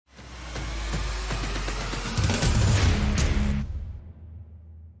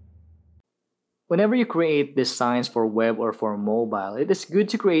Whenever you create designs for web or for mobile, it is good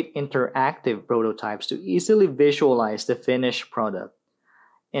to create interactive prototypes to easily visualize the finished product.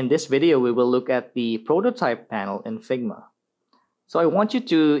 In this video, we will look at the prototype panel in Figma. So I want you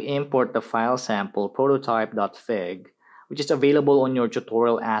to import the file sample prototype.fig, which is available on your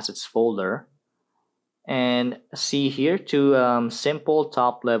tutorial assets folder. And see here two simple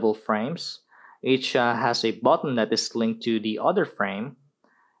top level frames. Each has a button that is linked to the other frame.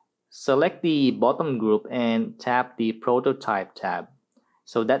 Select the bottom group and tap the prototype tab.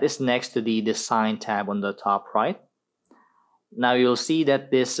 So that is next to the design tab on the top right. Now you'll see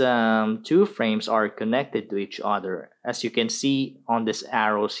that these two frames are connected to each other, as you can see on these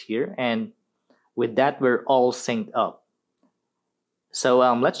arrows here, and with that we're all synced up. So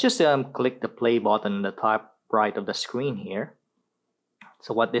let's just click the play button on the top right of the screen here.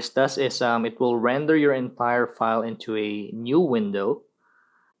 So what this does is it will render your entire file into a new window,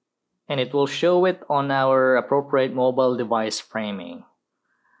 and it will show it on our appropriate mobile device framing.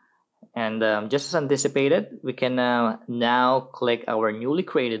 And just as anticipated, we can now click our newly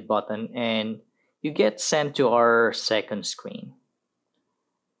created button and you get sent to our second screen.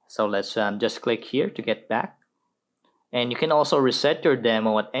 So let's just click here to get back. And you can also reset your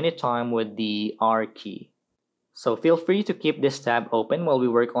demo at any time with the R key. So feel free to keep this tab open while we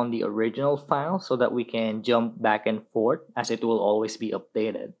work on the original file so that we can jump back and forth, as it will always be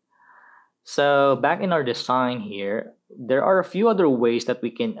updated. So back in our design here, there are a few other ways that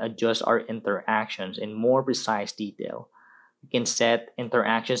we can adjust our interactions in more precise detail. We can set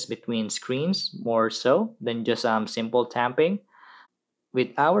interactions between screens more so than just simple tapping. With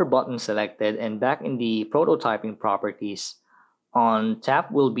our button selected and back in the prototyping properties, on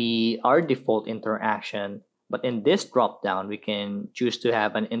tap will be our default interaction, but in this drop down we can choose to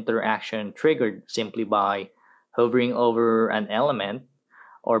have an interaction triggered simply by hovering over an element,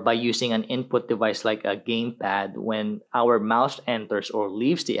 or by using an input device like a gamepad when our mouse enters or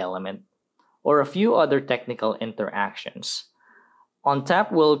leaves the element, or a few other technical interactions. On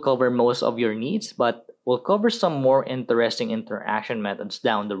tap will cover most of your needs, but we'll cover some more interesting interaction methods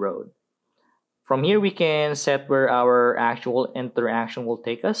down the road. From here, we can set where our actual interaction will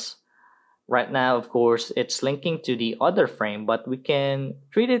take us. Right now, of course, it's linking to the other frame, but we can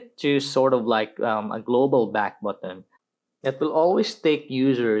treat it to sort of like a global back button that will always take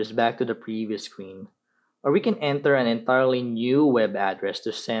users back to the previous screen. Or we can enter an entirely new web address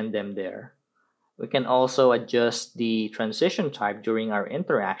to send them there. We can also adjust the transition type during our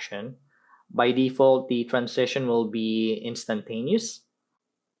interaction. By default, the transition will be instantaneous.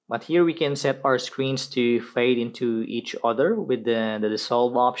 But here we can set our screens to fade into each other with the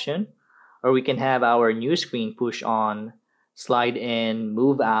dissolve option. Or we can have our new screen push on, slide in,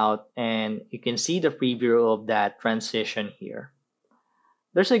 move out, and you can see the preview of that transition here.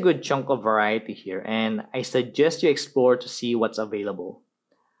 There's a good chunk of variety here, and I suggest you explore to see what's available.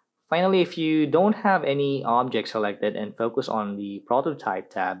 Finally, if you don't have any object selected and focus on the prototype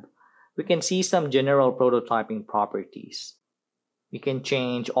tab, we can see some general prototyping properties. We can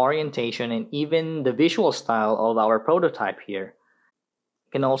change orientation and even the visual style of our prototype here.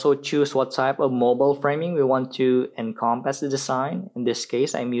 We can also choose what type of mobile framing we want to encompass the design. In this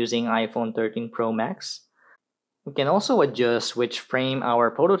case, I'm using iPhone 13 Pro Max. We can also adjust which frame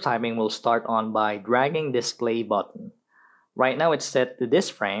our prototyping will start on by dragging this play button. Right now it's set to this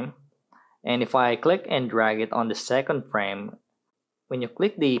frame, and if I click and drag it on the second frame, when you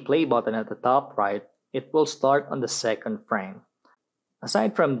click the play button at the top right, it will start on the second frame.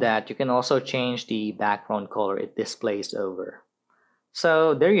 Aside from that, you can also change the background color it displays over.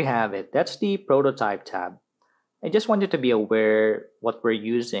 So there you have it. That's the prototype tab. I just want you to be aware what we're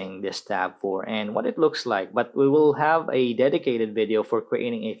using this tab for and what it looks like, but we will have a dedicated video for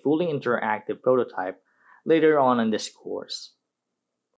creating a fully interactive prototype later on in this course.